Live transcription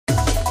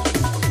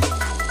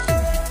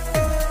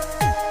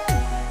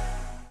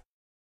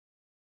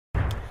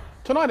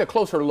Tonight, a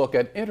closer look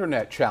at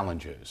internet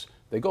challenges.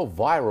 They go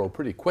viral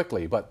pretty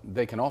quickly, but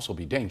they can also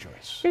be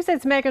dangerous. News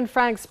 8's Megan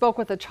Frank spoke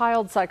with a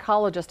child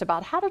psychologist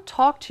about how to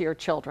talk to your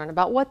children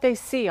about what they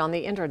see on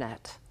the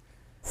internet.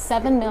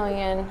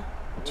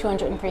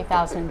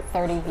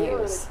 7,203,030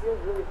 views.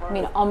 I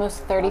mean,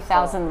 almost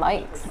 30,000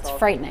 likes. It's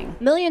frightening.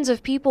 Millions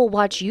of people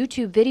watch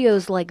YouTube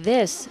videos like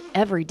this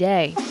every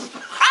day.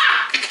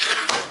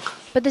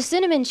 But the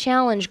Cinnamon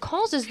Challenge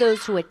causes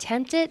those who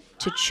attempt it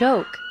to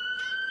choke.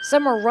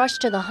 Some were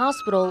rushed to the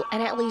hospital,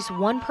 and at least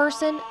one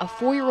person, a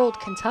 4-year-old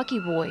Kentucky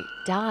boy,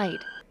 died.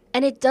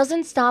 And it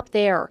doesn't stop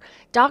there.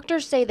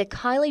 Doctors say the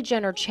Kylie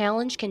Jenner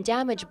challenge can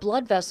damage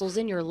blood vessels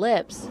in your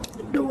lips.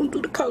 Don't do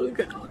the Kylie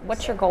Jenner.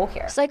 What's your goal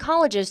here?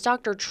 Psychologist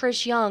Dr.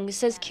 Trish Young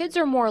says kids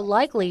are more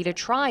likely to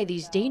try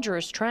these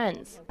dangerous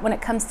trends. When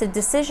it comes to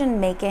decision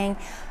making,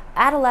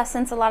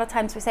 adolescents, a lot of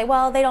times we say,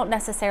 well, they don't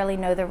necessarily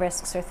know the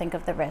risks or think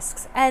of the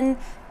risks. And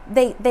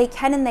they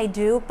can and they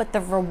do, but the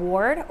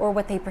reward, or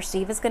what they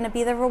perceive is going to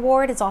be the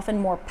reward, is often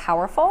more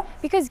powerful.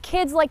 Because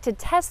kids like to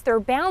test their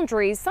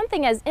boundaries,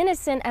 something as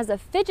innocent as a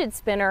fidget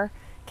spinner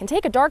can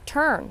take a dark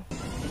turn.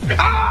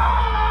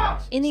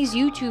 In these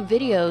YouTube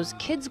videos,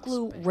 kids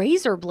glue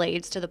razor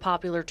blades to the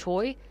popular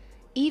toy,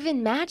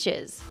 even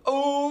matches.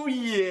 Oh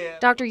yeah!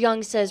 Dr.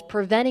 Young says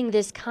preventing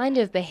this kind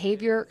of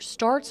behavior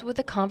starts with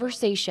a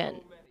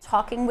conversation.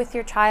 Talking with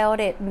your child,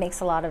 it makes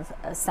a lot of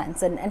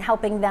sense, and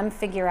helping them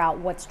figure out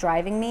what's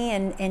driving me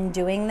in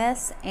doing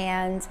this,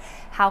 and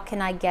how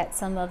can I get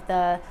some of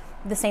the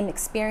same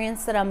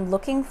experience that I'm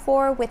looking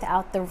for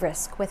without the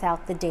risk,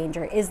 without the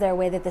danger. Is there a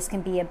way that this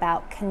can be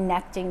about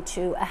connecting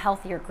to a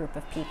healthier group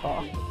of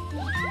people?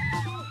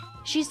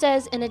 She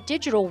says in a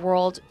digital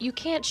world, you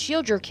can't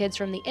shield your kids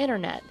from the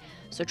internet,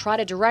 so try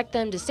to direct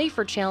them to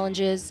safer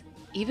challenges,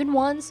 even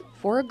ones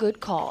for a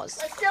good cause.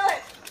 Let's do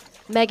it!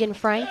 Megan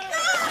Frank,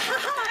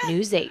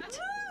 News 8.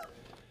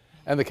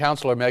 And the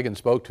counselor Megan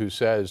spoke to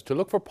says to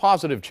look for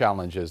positive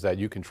challenges that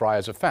you can try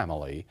as a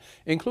family,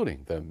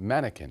 including the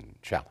mannequin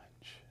challenge.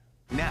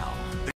 Now.